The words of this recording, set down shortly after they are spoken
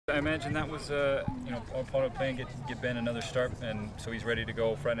imagine that was all part of the plan, get Ben another start, and so he's ready to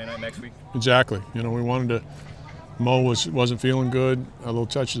go Friday night next week. Exactly. We wanted to. Mo wasn't feeling good, a little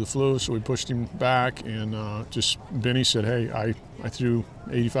touch of the flu, so we pushed him back, and Benny said, "Hey, I threw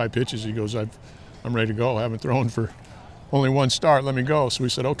 85 pitches." He goes, "I'm ready to go. I haven't thrown for only one start. Let me go." So we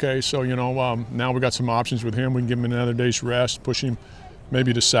said, "Okay." So now we got some options with him. We can give him another day's rest, push him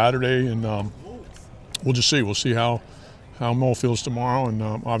maybe to Saturday, and we'll just see. We'll see how Mo feels tomorrow, and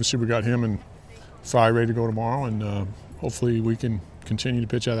obviously we got him and Fry ready to go tomorrow, and hopefully we can continue to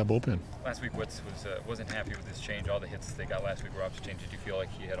pitch out of that bullpen. Last week, Witz wasn't happy with this change. All the hits they got last week were opposite change. Did you feel like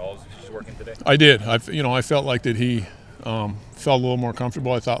he had all his pitches working today? I did. I felt like that he felt a little more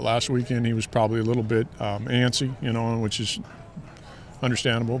comfortable. I thought last weekend he was probably a little bit antsy, which is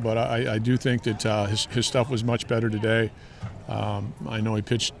understandable. But I do think that his stuff was much better today. I know he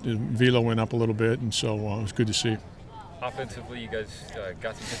pitched. Velo went up a little bit, and so it was good to see. Offensively, you guys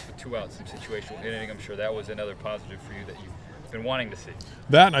got some hits with 2 outs, some situational hitting. I'm sure that was another positive for you that you've been wanting to see.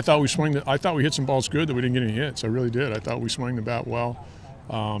 That, and I thought we hit some balls good that we didn't get any hits. I really did. I thought we swung the bat well.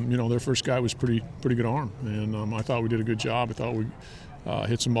 Their first guy was pretty good arm, and I thought we did a good job. I thought we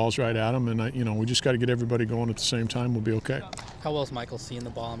hit some balls right at him, and we just got to get everybody going at the same time. We'll be okay. How well is Michael seeing the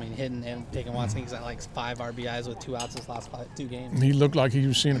ball? I mean, hitting and taking one swing. He's at like 5 RBIs with 2 outs his last 2 games. He looked like he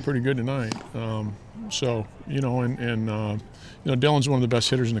was seeing it pretty good tonight. Dylan's one of the best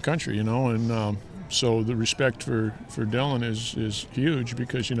hitters in the country, and so the respect for Dylan is huge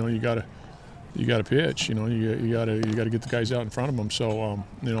because you got to pitch, you got to get the guys out in front of him. So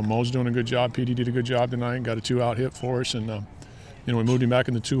Mo's doing a good job. PD did a good job tonight. Got a 2-out hit for us, and we moved him back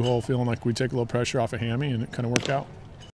in the 2-hole, feeling like we'd take a little pressure off of Hammy, and it kind of worked out.